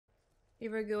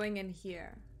we're going in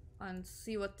here and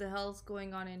see what the hell's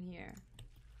going on in here.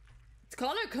 It's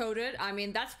color coded. I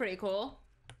mean, that's pretty cool.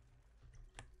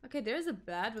 Okay, there's a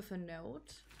bed with a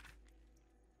note.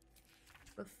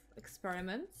 With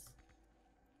experiments.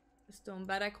 A stone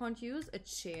bed I can't use. A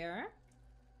chair.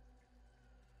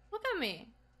 Look at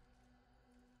me.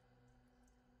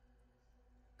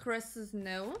 Chris's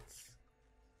notes.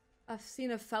 I've seen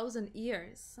 1,000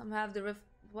 years. I'm have the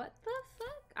what the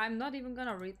fuck? I'm not even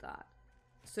gonna read that.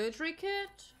 Surgery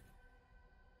kit.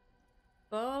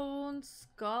 Bones,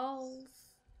 skulls,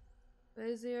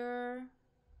 brazier,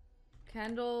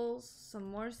 candles, some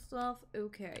more stuff.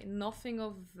 Okay, nothing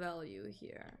of value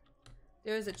here.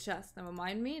 There is a chest. Never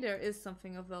mind me. There is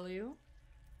something of value.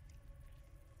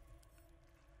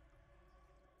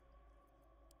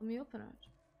 Let me open it.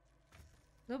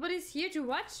 Nobody's here to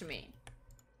watch me.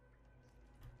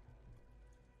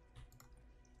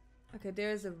 Okay,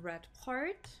 there's a red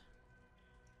part.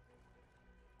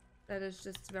 That is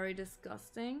just very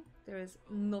disgusting. There is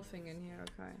nothing in here,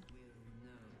 okay.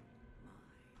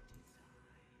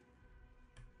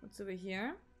 What's over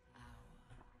here?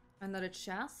 Another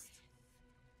chest.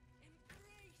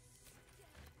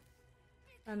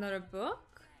 Another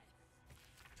book.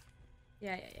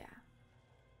 Yeah.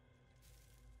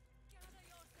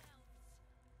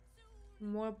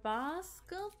 More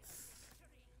baskets.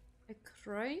 A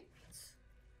crate.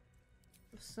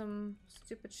 With some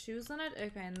stupid shoes on it.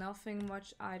 Okay, nothing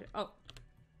much either. Oh.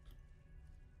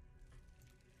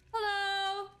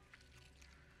 Hello!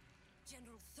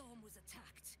 General Thorm was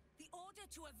attacked. The order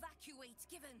to evacuate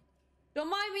given. Don't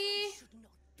mind me! You should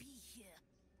not be here.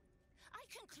 I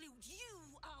conclude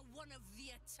you are one of the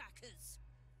attackers.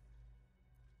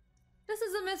 This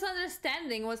is a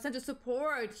misunderstanding. I was sent to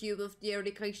support you with the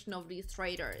eradication of these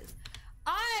traitors.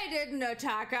 I didn't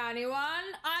attack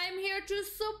anyone. I'm here to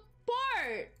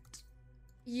support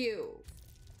you.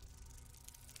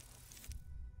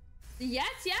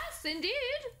 Yes,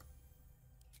 indeed.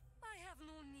 I have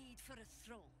no need for a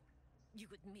throne. You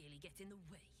would merely get in the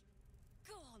way.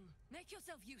 Go on, make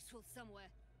yourself useful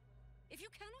somewhere. If you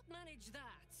cannot manage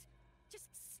that,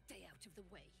 just stay out of the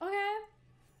way. Okay.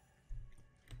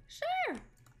 Sure.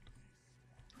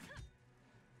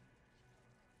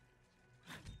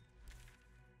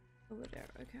 Over there,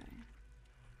 okay.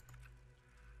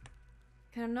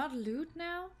 Can I not loot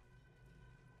now?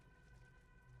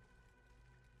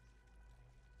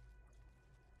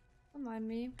 Don't mind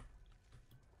me.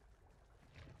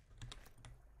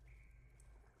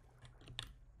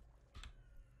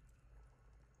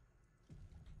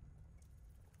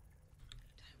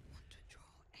 Don't want to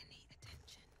draw any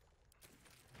attention.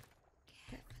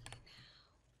 Carefully now.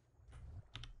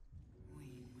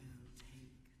 We will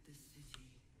take the city.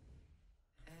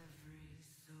 Every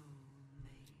soul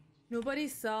made. Nobody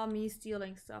saw me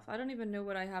stealing stuff. I don't even know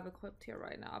what I have equipped here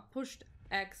right now. I pushed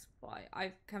X by.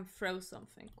 I can throw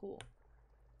something. Cool.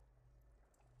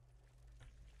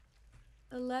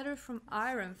 A letter from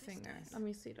Iron Finger. Let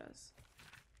me see this.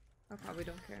 Oh, probably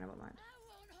don't care. Never mind.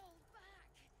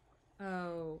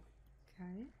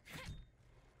 Okay.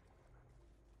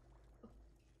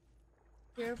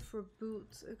 Here for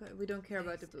boots. Okay, we don't care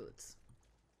about the boots.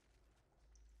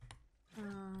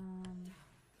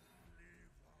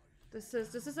 This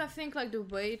is I think like the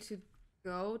way to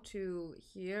go to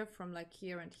here from like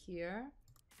here and here.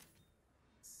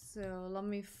 So let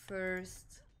me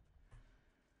first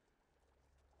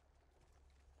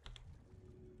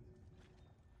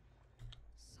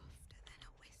Softer than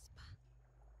a whisper.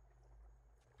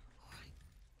 Alright,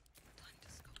 time to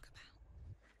skulk about.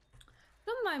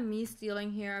 don't mind me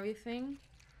stealing here everything.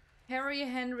 Harry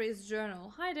Henry's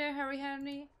journal. Hi there, Harry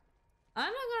Henry. I'm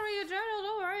not gonna read your journal,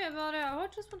 don't worry about it. I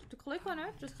just wanted to click on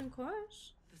it, just in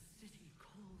case. The city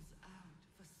calls out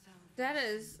for salvation. That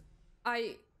is...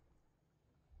 I'm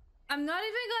not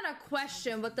even gonna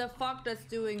question what the fuck that's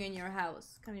doing in your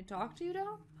house. Can you talk to you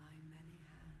though? My many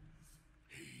hands.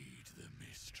 Heed the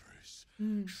mistress.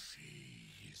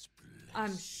 She is blessed.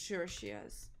 I'm sure she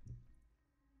is.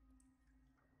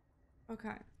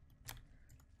 Okay.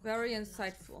 Very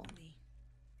insightful.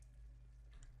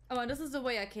 Oh, and this is the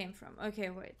way I came from. Okay,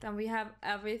 wait. Then we have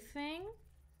everything.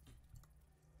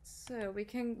 So we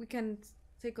can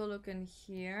take a look in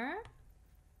here.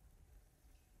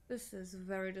 This is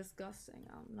very disgusting.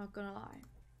 I'm not gonna lie.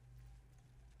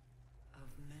 Of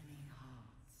many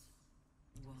hearts,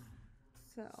 one.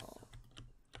 So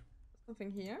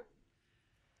something here.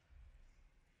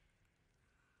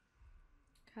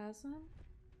 Chasm.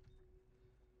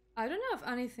 I don't know if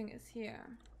anything is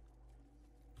here.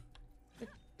 It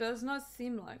does not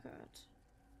seem like it.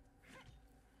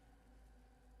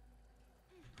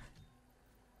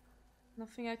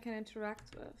 Nothing I can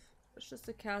interact with. It's just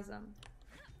a chasm.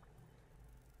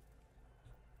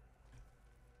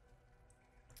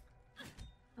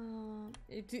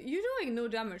 You're doing no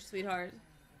damage, sweetheart.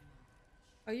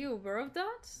 Are you aware of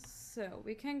that? So,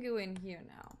 we can go in here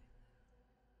now.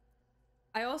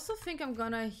 I also think I'm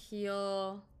gonna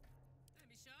heal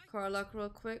Karlach real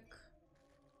quick.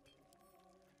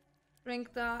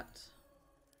 Drink that.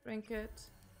 Drink it.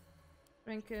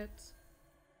 Drink it.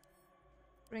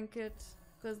 Drink it.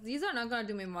 Because these are not gonna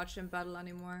do me much in battle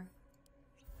anymore.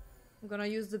 I'm gonna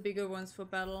use the bigger ones for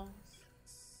battle.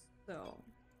 So. No one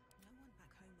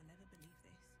back home will ever believe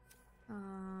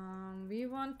this. We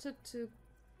wanted to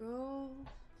go...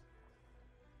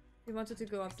 We wanted to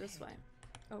go up this way.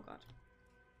 Oh god.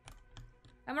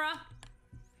 Camera!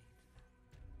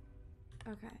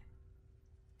 Okay.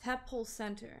 Tadpole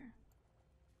Center.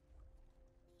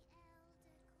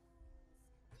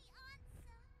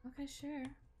 Okay, sure.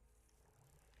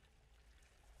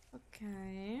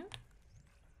 Okay.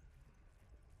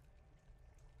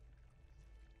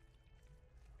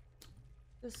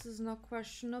 This is not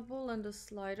questionable in the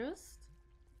slightest.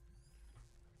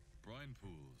 Brine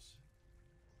pools.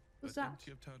 Who's but that?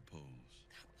 empty of tadpoles.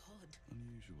 That pod.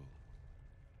 Unusual.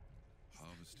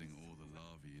 Harvesting all the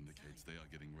larvae indicates they are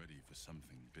getting ready for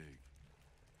something big.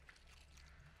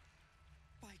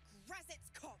 By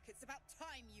Grazit's cock, it's about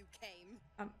time you came.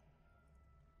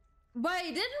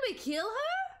 Wait, didn't we kill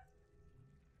her?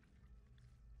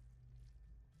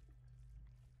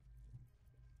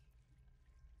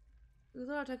 We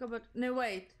thought I talk about... No,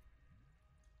 wait.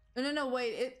 No,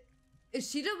 wait. Is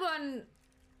she the one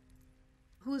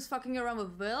who's fucking around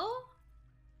with Will?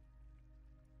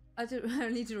 I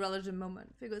need to relish the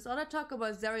moment. Because all I talk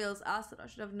about Zariel's acid, I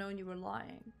should have known you were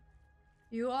lying.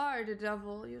 You are the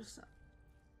devil yourself.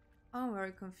 I'm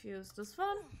very confused. This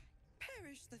one?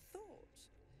 Perish the thought.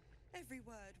 Every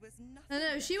word was nothing.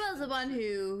 No, she was the one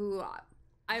who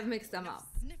I've mixed them up.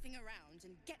 Sniffing around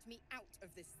and get me out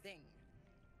of this thing.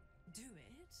 Do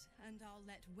it, and I'll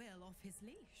let Will off his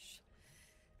leash.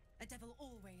 A devil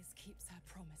always keeps her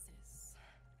promises.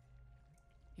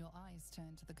 Your eyes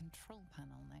turn to the control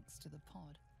panel next to the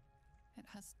pod. It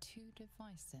has 2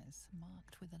 devices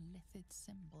marked with illithid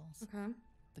symbols. Okay.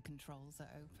 The controls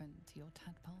are open to your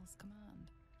tadpole's command,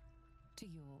 to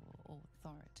your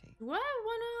authority. Do I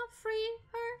wanna free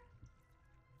her?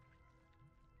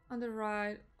 On the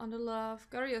right, on the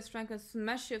left. Gather your strength and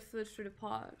smash your foot through the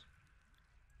pod.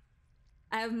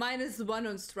 I have -1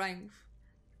 on strength.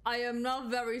 I am not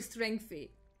very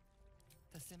strengthy.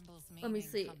 The symbol's Let me meaning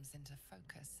see. comes into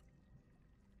focus.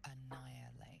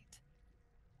 Annihilate.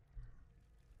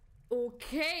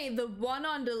 Okay, the one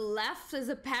on the left is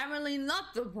apparently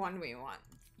not the one we want.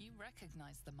 You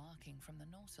recognize the marking from the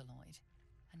Nautiloid,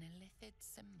 an illithid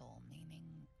symbol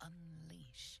meaning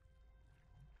unleash.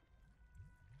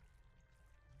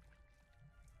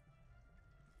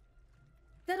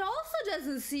 That also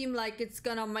doesn't seem like it's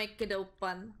gonna make it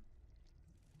open.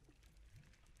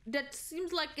 That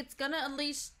seems like it's gonna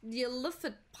unleash the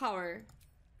illithid power.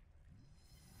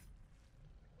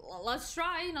 Well, let's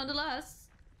try, nonetheless.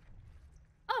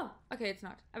 Oh, okay, it's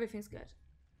not. Everything's good.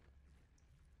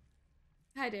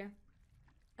 Hi there.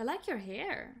 I like your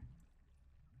hair.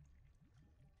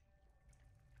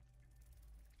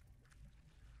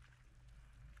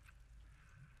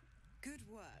 Good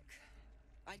work.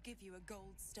 I'd give you a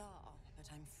gold star,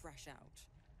 but I'm fresh out.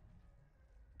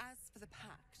 As for the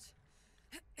pact,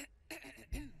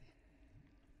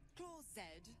 Clause Z,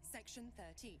 Section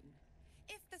 13.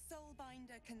 If the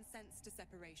Soulbinder consents to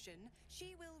separation,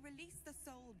 she will release the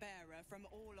soul bearer from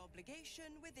all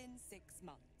obligation within 6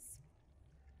 months.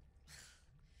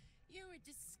 You're a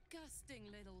disgusting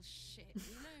little shit.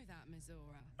 You know that,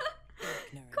 Mizora.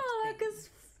 Ignorant Karlach thing. is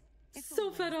It's so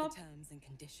always fed up. the terms and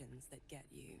conditions that get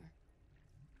you.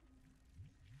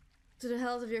 To the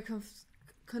health of your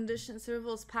conditions,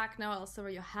 Rival's pack now also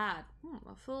where you had.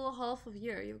 A full half of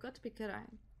year. You've got to be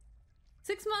kidding.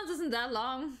 6 months isn't that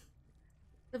long.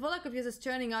 The Volok of yours is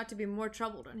turning out to be more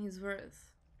trouble than he's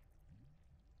worth.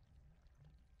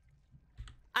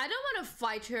 I don't want to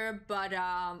fight her, but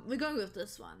we're going with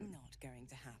this one. Not going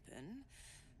to happen,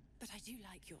 but I do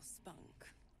like your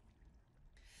spunk.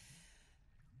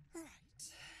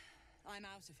 Right. I'm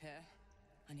out of here.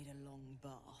 I need a long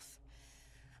bath.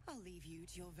 I'll leave you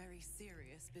to your very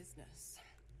serious business.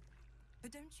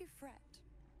 But don't you fret.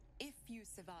 If you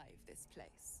survive this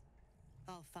place,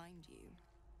 I'll find you.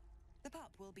 The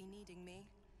pup will be needing me.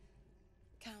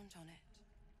 Count on it.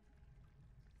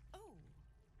 Oh,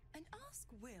 and ask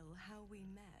Will how we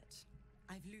met.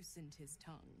 I've loosened his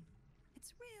tongue.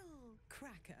 It's real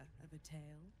cracker of a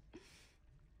tale.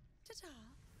 Ta-ta.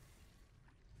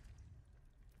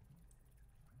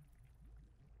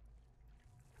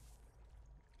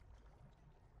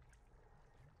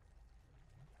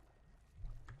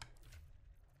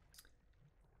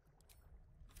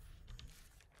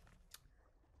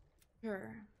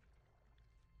 Sure.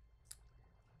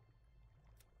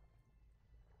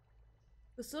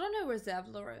 We still don't know where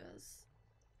Zavlor is.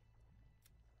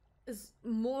 Is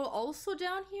Mole also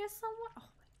down here somewhere? Oh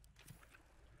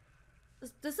my.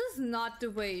 This is not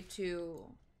the way to...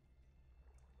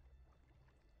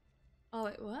 Oh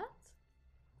wait, what?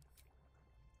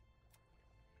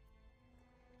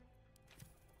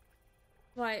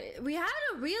 Right, we had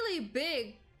a really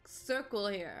big circle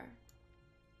here.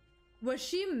 Was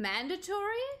she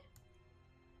mandatory?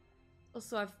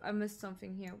 Also, I missed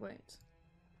something here. Wait.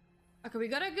 Okay, we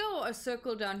gotta go a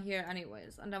circle down here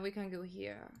anyways, and then we can go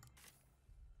here.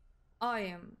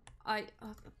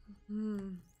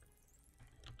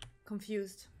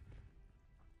 Confused.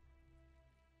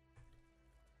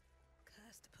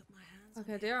 Cursed to put my hands on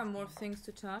Okay, it. there are more things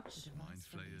to touch. Mind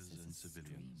flayers and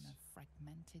civilians, Of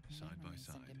fragmented side by memories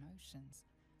and side. emotions.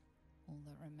 All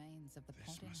that remains of the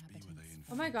This pod must be where they inhabitants.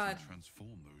 Oh my infect God. and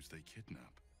transform those they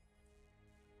kidnap.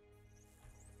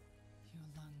 Your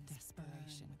lungs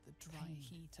desperation with the dry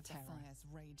heat of terror. the fires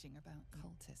raging about you.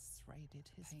 Cultists raided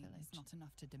his village. Is not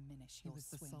enough to diminish your was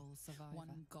the swing. sole survivor.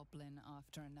 One goblin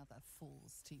after another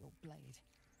falls to your blade.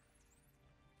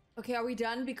 Okay, are we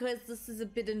done? Because this is a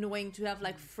bit annoying to have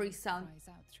like free sound. Cries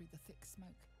out through the thick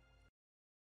smoke.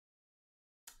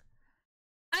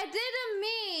 I didn't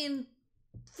mean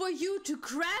for you to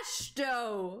crash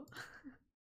though.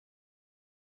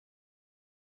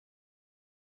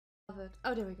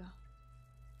 Oh, there we go.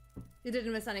 You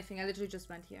didn't miss anything. I literally just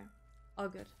went here. All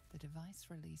good. The device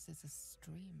releases a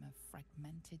stream of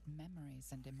fragmented memories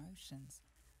and emotions.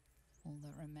 All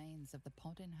that remains of the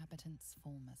pod inhabitant's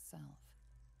former self.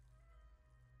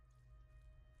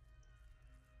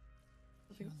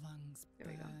 Okay. Your lungs There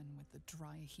we go. burn with the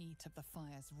dry heat of the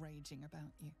fires raging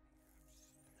about you.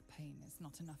 The pain is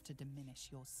not enough to diminish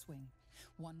your swing.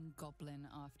 One goblin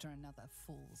after another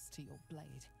falls to your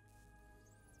blade.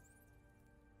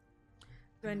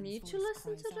 Do I Man's need to voice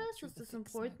listen to cries out this? through Is the this thick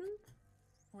smoke. important?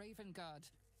 Raven Guard,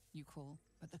 you call,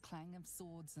 but the clang of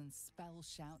swords and spell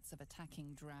shouts of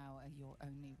attacking drow are your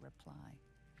only reply.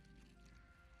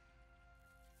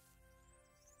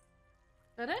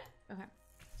 That it? Okay.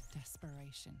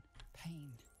 Desperation,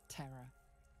 pain, terror.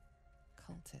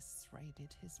 Cultists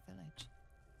raided his village.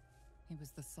 He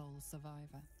was the sole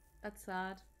survivor. That's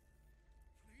sad.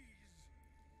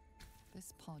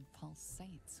 This pod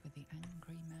pulsates with the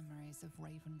angry memories of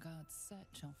Raven Guard's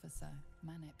search officer,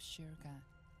 Manip Shurga.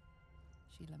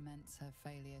 She laments her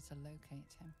failure to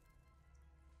locate him.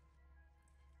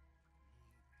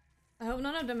 I hope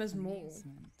none of them is Mole.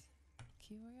 Amusement,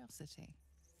 curiosity,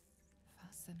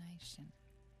 fascination.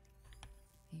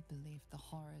 He believed the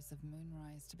horrors of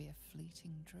Moonrise to be a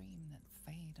fleeting dream that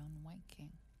fade on waking.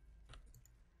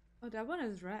 Oh, that one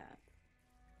is red.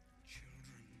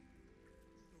 Children,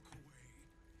 look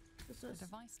away. This The is...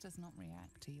 device does not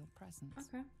react to your presence.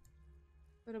 Okay.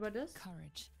 What about this?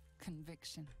 Courage,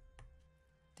 conviction,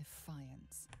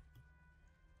 defiance.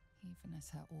 Even as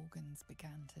her organs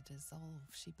began to dissolve,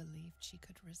 she believed she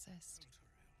could resist.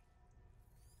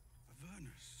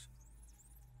 Avernus.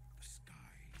 The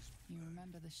skies. You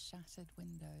remember the shattered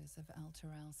windows of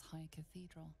Alteral's High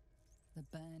Cathedral, the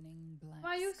burning black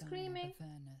Why are you sky screaming? of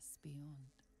Avernus beyond.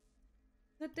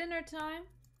 Is it dinner time?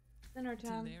 Dinner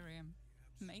time. Delirium,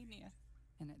 mania.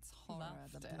 In its horror,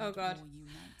 the Laughter. blood Oh God. war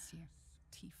unites you.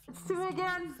 Tieflings, See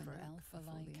again. dwarf, and elf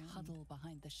alike huddle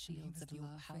behind the shields of your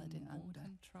paladin order,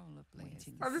 uncontrollably.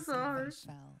 waiting I'm to see sorry. the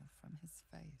fell from his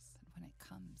face. And when it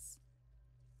comes,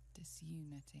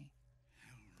 disunity.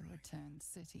 The returned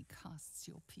city casts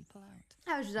your people out.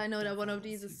 How should I know that one of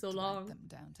Devils these is who so drag long? them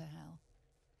down to hell.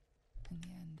 In the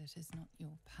end, it is not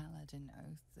your paladin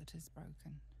oath that is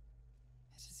broken.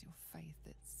 It is your faith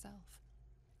itself.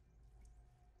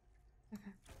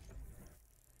 Okay.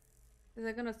 Is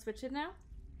it gonna switch it now?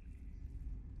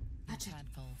 The Magic.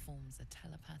 tadpole forms a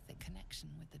telepathic connection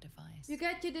with the device. You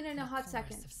get your dinner in a hot chorus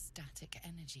second. of static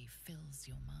energy fills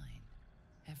your mind.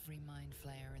 Every mind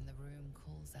flayer in the room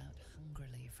calls out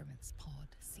hungrily from its pod,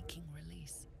 seeking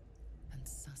release and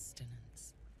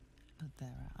sustenance. But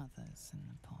there are others in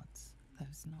the pods,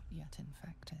 those not yet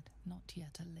infected, not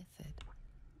yet elithid,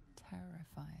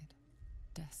 terrified,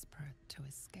 desperate to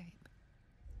escape.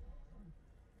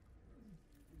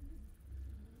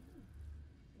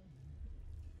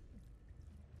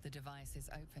 The device is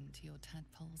open to your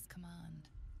tadpole's command,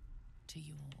 to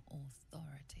your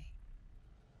authority.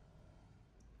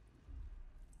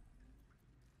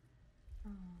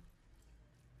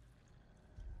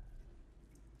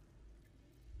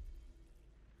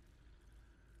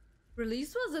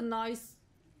 Release was a nice...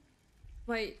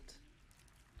 Wait.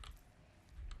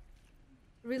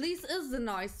 Release is the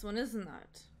nice one, isn't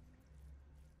it?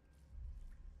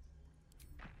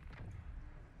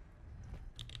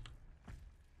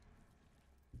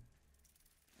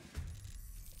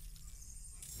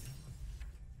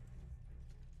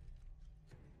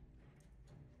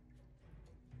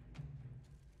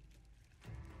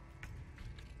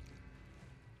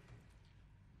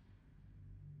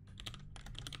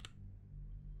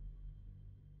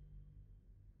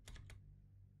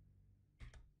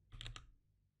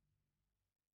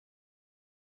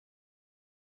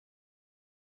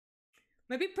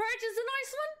 Maybe Purge is a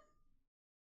nice one?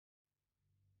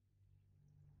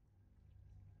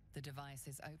 The device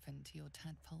is open to your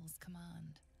tadpole's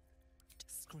command.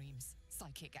 Screams,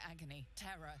 psychic agony,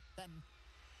 terror, then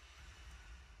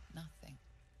nothing.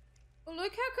 Oh,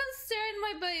 look how concerned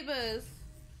my babies.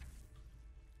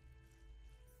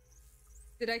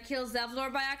 Did I kill Zevlor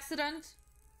by accident?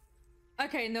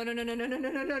 Okay, no.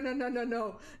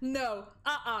 No.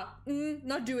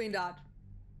 Not doing that.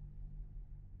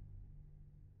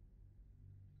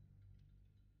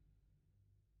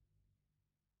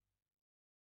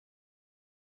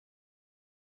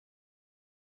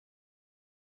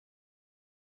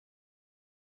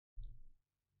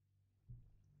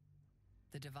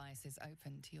 The device is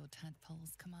open to your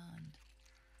tadpole's command,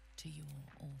 to your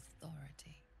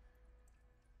authority.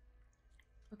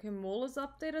 Okay, Mole is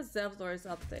updated, Zevlor is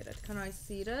updated. Can I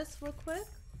see this real quick?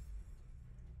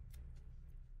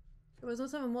 There was no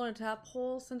time of Mole in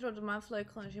tadpole, center of the mindflayer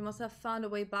clone. She must have found a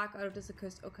way back out of this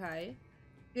acoustic. Okay.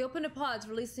 We open the pods,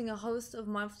 releasing a host of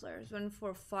mindflayers, ready for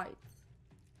a fight.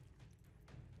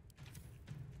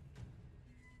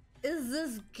 Is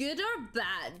this good or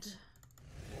bad?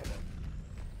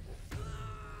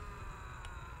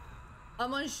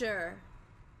 I'm unsure.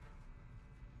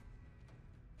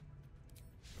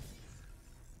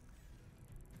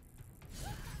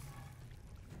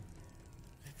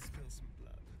 Let's spill some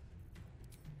blood.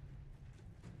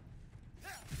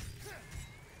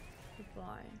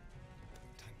 Goodbye.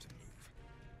 Time to move.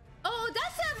 Oh,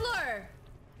 that's Zevlor!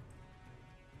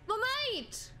 My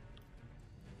mate!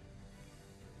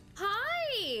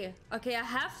 Hi! Okay, I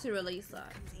have to release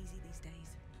that. Comes easy these days.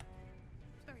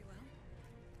 Very well.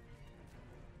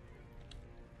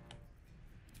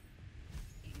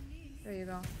 There you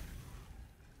go.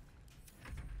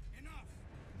 Enough!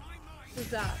 My mind! Who's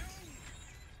that?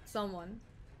 Someone.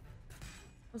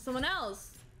 Oh, someone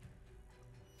else!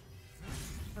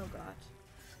 Oh god.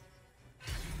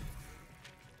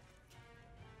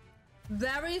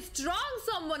 Very strong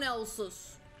someone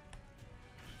else's!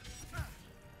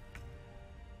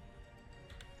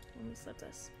 Let me set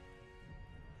this.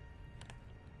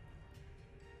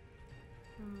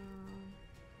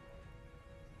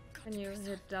 Can you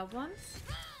hit that one?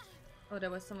 Oh, there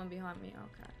was someone behind me.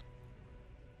 Okay.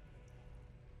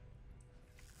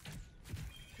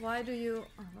 Why do you...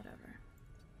 Oh, whatever.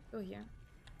 Go here.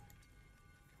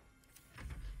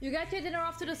 You get your dinner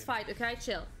after this fight, okay?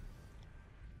 Chill.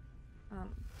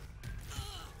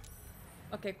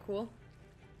 Okay, cool.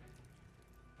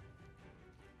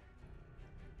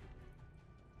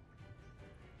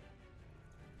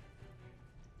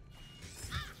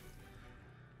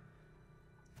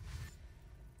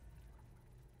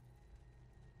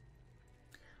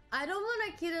 I don't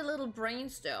want to kill the little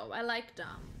brains though. I like them.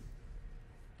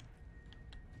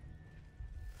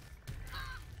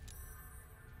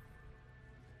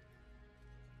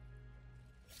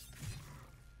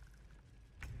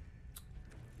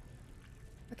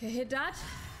 Okay, hit that.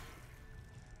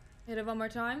 Hit it one more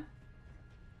time.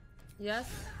 Yes.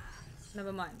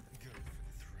 Never mind. Go for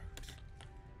the throat.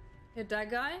 Hit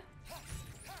that guy.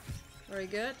 Very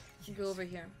good. Go over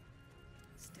here.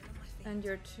 Still on my feet. And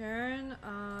your turn.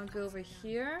 Go over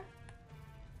here.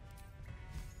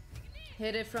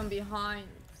 Hit it from behind.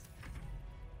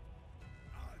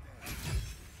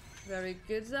 Very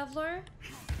good, Zevlor.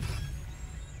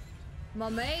 My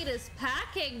mate is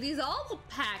packing. These all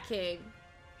packing.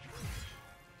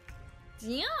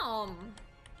 Damn.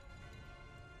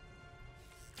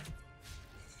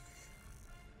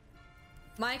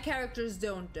 My characters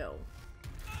don't though.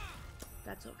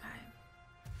 That's okay.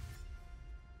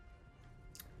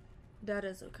 That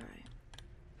is okay.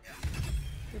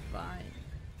 Goodbye.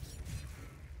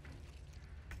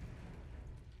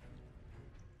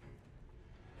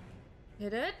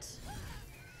 Hit it.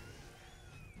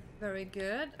 Very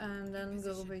good. And then go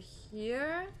over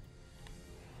here.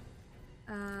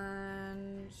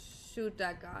 And shoot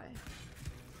that guy.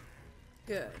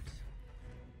 Good.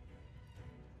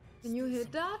 Can you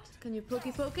hit that? Can you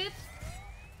pokey poke it?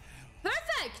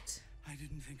 Perfect!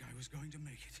 was going to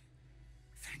make it.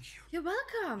 Thank you. You're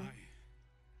welcome.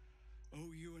 I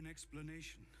owe you an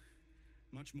explanation.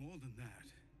 Much more than that.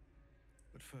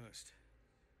 But first,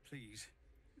 please,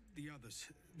 the others,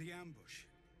 the ambush.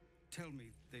 Tell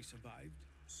me they survived.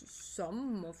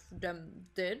 Some of them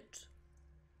did.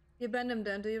 You abandoned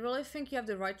them. Do you really think you have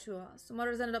the right to us? The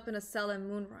mothers ended up in a cell in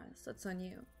Moonrise. That's on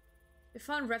you. We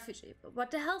found refugee, but what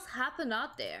the hell's happened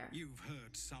out there? You've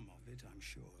heard some of it, I'm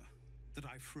sure. That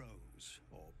I froze,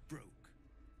 or broke,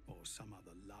 or some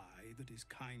other lie that is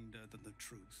kinder than the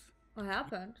truth. What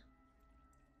happened?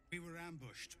 We were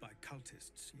ambushed by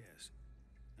cultists, yes.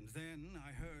 And then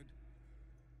I heard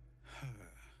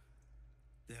her,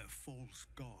 their false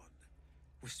god,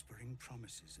 whispering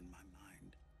promises in my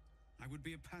mind. I would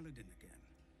be a paladin again,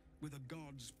 with a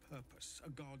god's purpose, a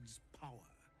god's power.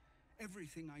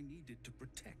 Everything I needed to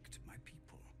protect my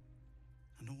people.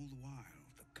 And all the while,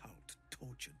 the cult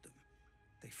tortured them.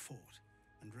 They fought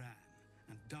and ran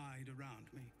and died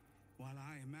around me, while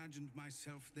I imagined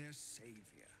myself their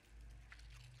savior.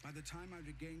 By the time I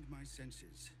regained my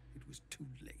senses, it was too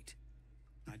late.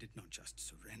 I did not just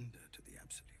surrender to the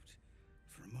Absolute.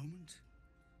 For a moment,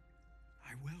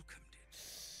 I welcomed it.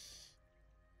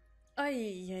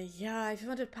 If you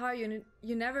wanted power, you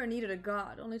never needed a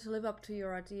god, only to live up to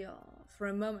your ideal. For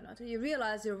a moment, until you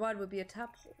realized your ride would be a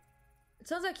tap hole. It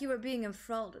sounds like you were being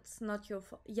enthralled. It's not your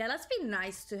fault. Yeah, let's be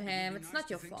nice to him. It's not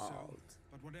your fault. So,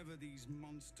 but whatever these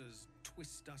monsters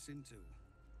twist us into,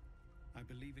 I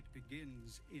believe it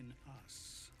begins in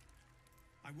us.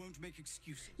 I won't make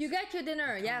excuses. You get your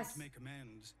dinner, I yes. can't make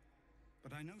amends,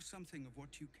 but I know something of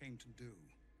what you came to do.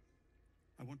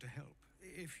 I want to help,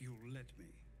 if you'll let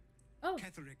me. Oh.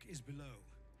 Caelynx is below.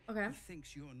 Okay. He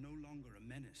thinks you're no longer a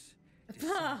menace.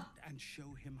 Descend and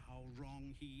show him how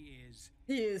wrong he is.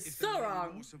 He is if so there are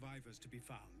wrong. more survivors to be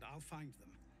found, I'll find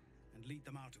them and lead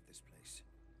them out of this place.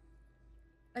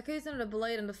 Okay, it's not a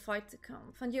blade in the fight to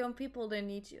come. Find your own people, they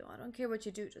need you. I don't care what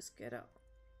you do, just get up.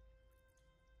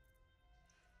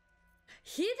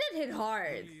 He did hit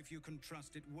hard. Only if you can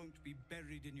trust it won't be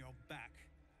buried in your back.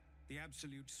 The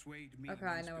Absolute swayed me. Okay,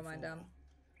 once never mind before. them.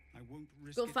 I won't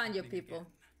risk Go it find your happening people.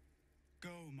 again.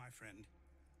 Go, my friend.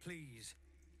 Please,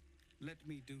 let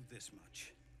me do this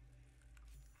much.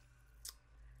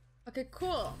 Okay,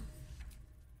 cool.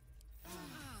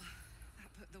 That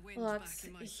put the wind Let's back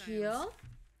in my sails. heal.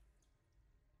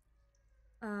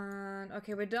 And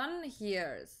okay, we're done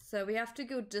here. So we have to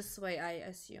go this way, I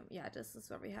assume. Yeah, this is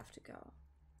where we have to go.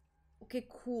 Okay,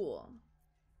 cool.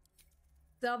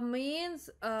 That means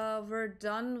we're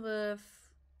done with...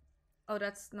 Oh,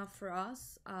 that's not for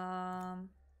us.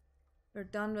 We're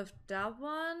done with that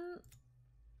one.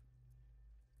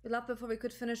 We left before we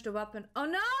could finish the weapon. Oh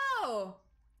no!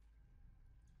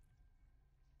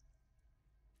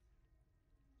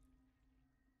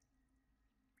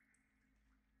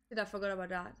 Did I forgot about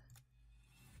that?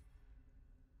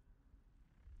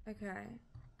 Okay.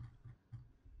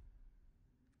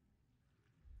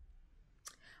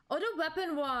 Oh, the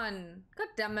weapon one! God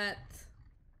damn it.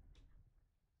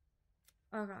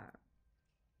 Okay.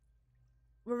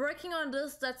 We're working on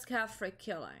this. That's Caelynx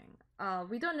killing.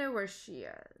 We don't know where she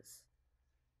is.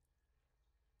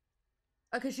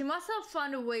 Okay, she must have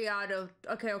found a way out of...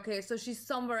 Okay, so she's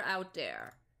somewhere out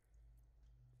there.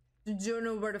 You don't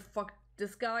know where the fuck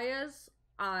this guy is?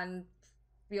 And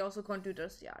we also can't do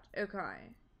this yet.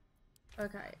 Okay,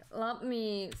 let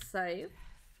me save.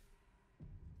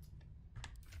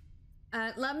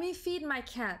 And let me feed my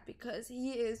cat because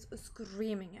he is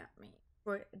screaming at me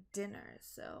for dinner.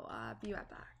 So, be right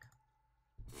back.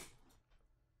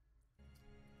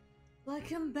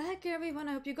 Welcome back, everyone.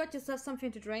 I hope you got yourself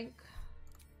something to drink.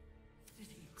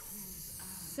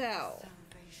 So,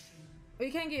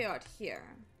 we can get out here.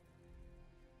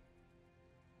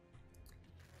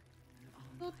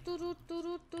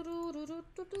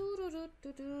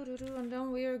 And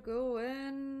then we are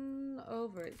going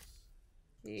over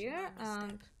here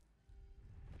and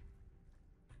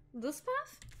this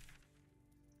path?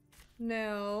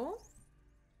 No,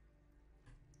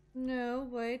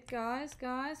 wait, guys.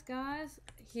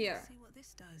 Here. See what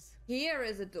this does. Here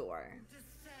is a door.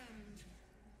 Descend.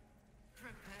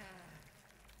 Prepare.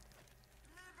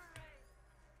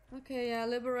 Liberate. Okay, yeah,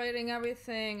 liberating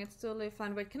everything. It's totally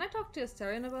fine. Wait, can I talk to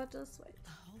Astarion about this? Wait.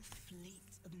 The whole fleet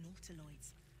of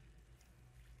nautiloids.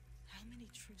 How many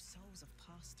true souls have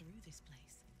passed through this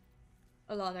place?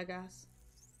 A lot, I guess.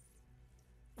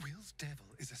 Will's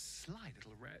devil is a sly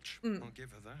little wretch. I'll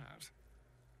give her that.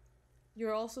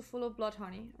 You're also full of blood,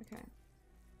 honey. Okay.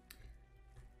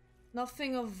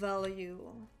 Nothing of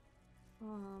value.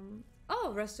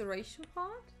 Oh, restoration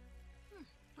pot?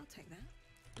 I'll take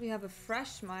that. We have a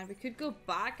fresh mind. We could go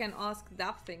back and ask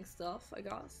that thing stuff, I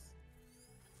guess.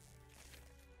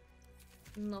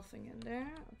 Nothing in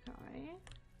there. Okay.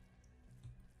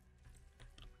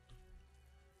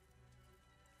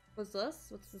 What's this?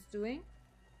 What's this doing?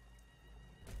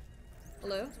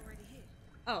 Hello?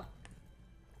 Oh.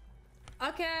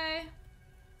 Okay.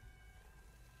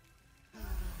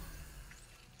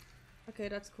 Okay,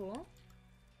 that's cool.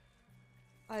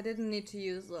 I didn't need to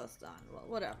use this then. Well,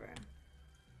 whatever.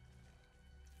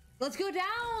 Let's go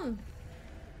down!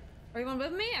 Are you one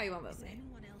with me? Are you one with Is me?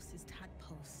 anyone else's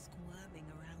tadpole squirming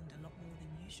around a lot more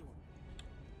than usual?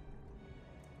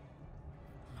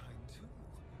 Mine too.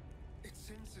 It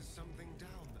senses something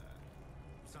down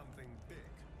there. Something big.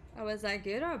 Oh, is that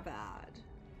good or bad?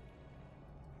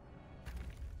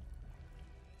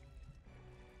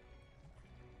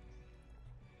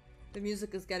 The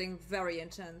music is getting very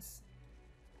intense.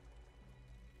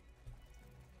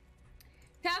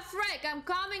 Tafrek, I'm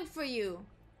coming for you!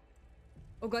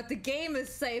 Oh god, the game is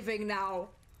saving now!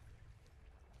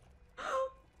 No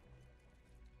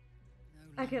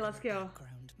Okay, longer let's a go.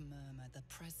 Background murmur. The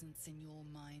presence in your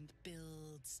mind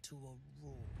builds to a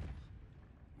roar.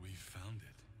 We found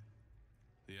it.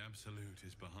 The Absolute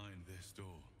is behind this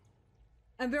door.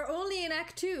 And we're only in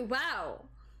Act 2, wow!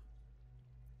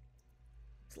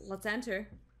 So let's enter.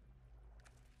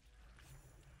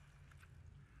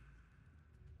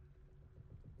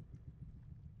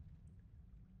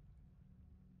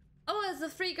 Oh, it's the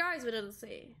 3 guys we didn't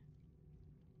see.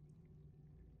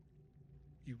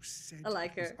 You said I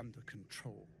like it was her. under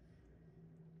control.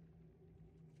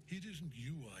 It isn't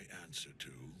you I answer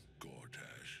to,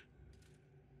 Gortash.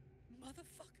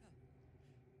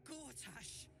 Motherfucker!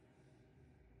 Gortash!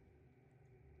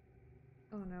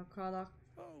 Oh no, Karlach.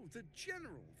 Oh, the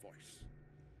general voice.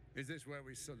 Is this where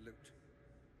we salute?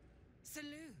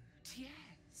 Salute,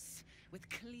 yes. With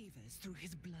cleavers through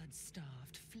his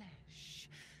blood-starved flesh.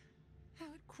 How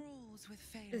it crawls with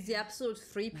failure. Is the Absolute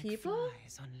 3 like people?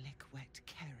 flies on lick-wet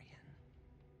carrion.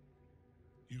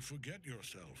 You forget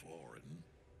yourself, Orin.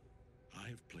 I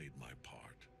have played my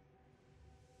part.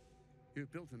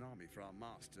 You've built an army for our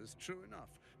masters, true enough.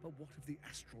 But what of the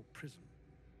astral prison?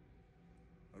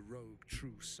 A rogue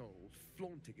true soul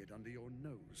flaunting it under your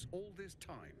nose all this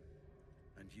time.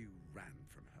 And you ran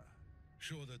from her.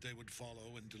 Sure that they would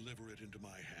follow and deliver it into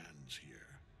my hands here.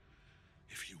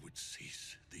 If you would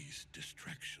cease these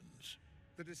distractions.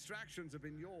 The distractions have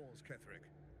been yours, Ketherick.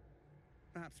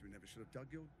 Perhaps we never should have dug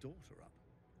your daughter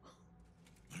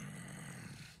up.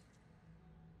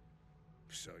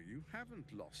 So you haven't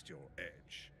lost your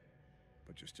edge.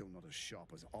 But you're still not as sharp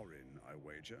as Orin, I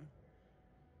wager.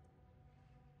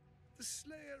 The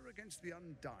Slayer against the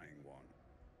Undying One.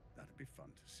 That'd be fun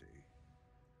to see.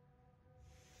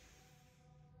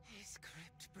 His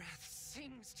crypt breath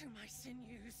sings to my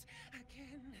sinews.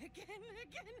 Again.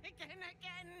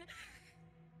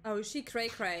 Oh, is she cray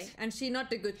cray? And she not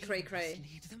the good He cray must cray.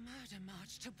 lead the murder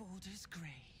march to Baldur's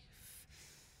grave.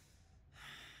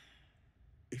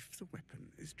 If the weapon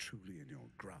is truly in your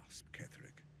grasp,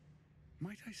 Ketherick,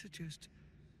 might I suggest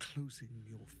closing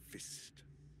your fist?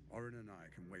 Orin and I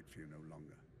can wait for you no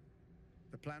longer.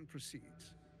 The plan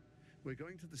proceeds. We're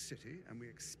going to the city, and we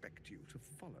expect you to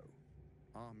follow.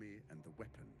 Army and the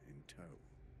weapon in tow.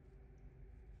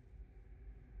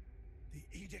 The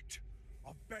Edict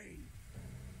of Bane.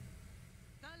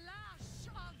 The Lash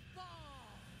of Ball!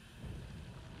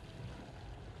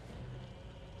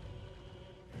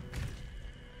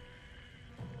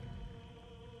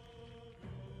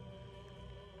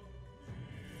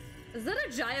 Is that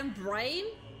a giant brain?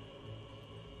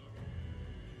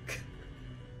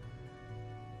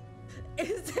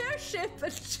 Is their ship a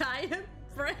giant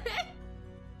brain?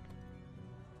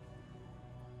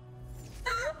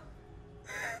 Oh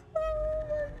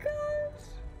my gosh.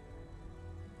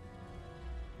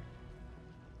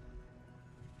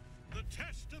 The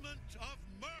Testament of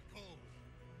Merkel!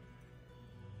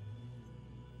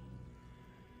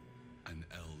 An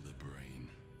elder brain.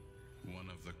 One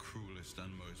of the cruelest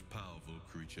and most powerful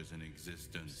creatures in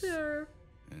existence. Sure.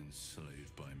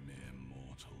 Enslaved by mere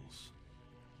mortals.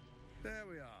 There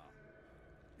we are.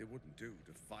 It wouldn't do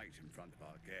to fight in front of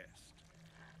our guest.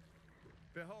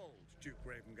 Behold, Duke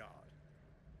Ravengard.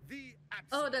 The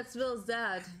Oh, absolute. that's Will's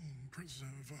dad.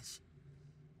 Preserve us.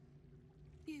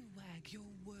 You wag your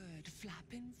word flap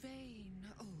in vain,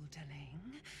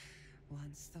 olderling.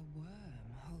 Once the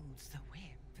worm holds the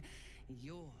whip,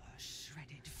 your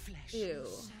shredded flesh Ew.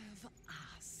 will serve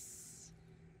us.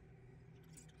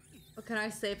 Or can I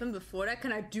save him before that?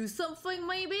 Can I do something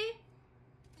maybe?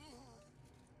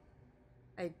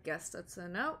 I guess that's a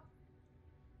no.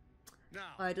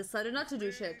 Now, I decided not to do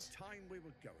it's really shit. time we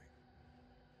were going.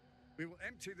 We will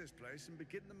empty this place and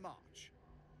begin the march.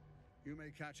 You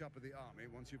may catch up with the army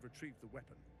once you've retrieved the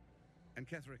weapon. And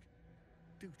Ketherick,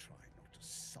 do try not to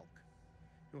sulk.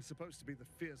 You're supposed to be the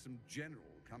fearsome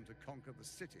general come to conquer the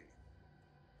city.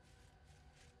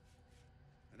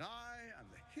 And I am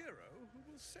the hero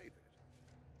who will save it.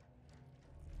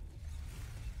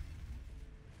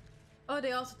 Oh,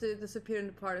 they also did disappear in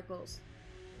the particles.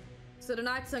 So the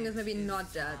Night Song is maybe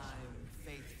not dead.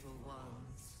 Faithful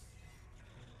ones,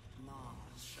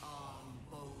 march on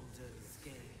Baldurs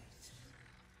Gate.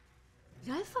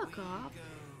 Did I fuck up? Go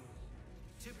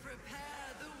to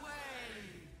prepare the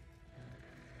way.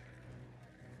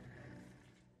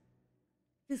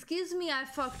 This gives me I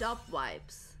fucked up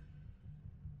vibes.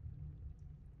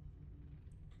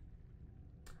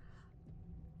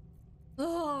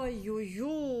 Oh,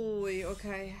 yo,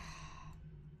 okay.